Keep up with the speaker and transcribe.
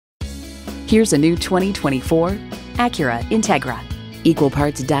Here's a new 2024 Acura Integra. Equal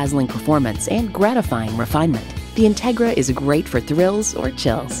parts dazzling performance and gratifying refinement, the Integra is great for thrills or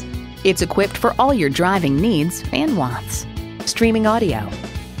chills. It's equipped for all your driving needs and wants. Streaming audio,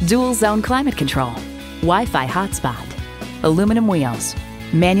 dual zone climate control, Wi-Fi hotspot, aluminum wheels,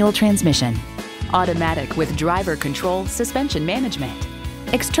 manual transmission, automatic with driver control suspension management,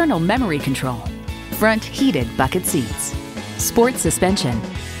 external memory control, front heated bucket seats, sport suspension,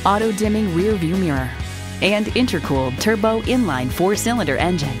 auto dimming rear view mirror, and intercooled turbo inline 4-cylinder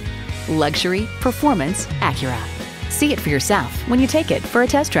engine. Luxury, performance, Acura. See it for yourself when you take it for a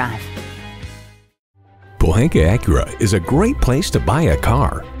test drive. Pohanka Acura is a great place to buy a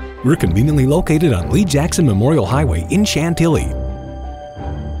car. We're conveniently located on Lee Jackson Memorial Highway in Chantilly.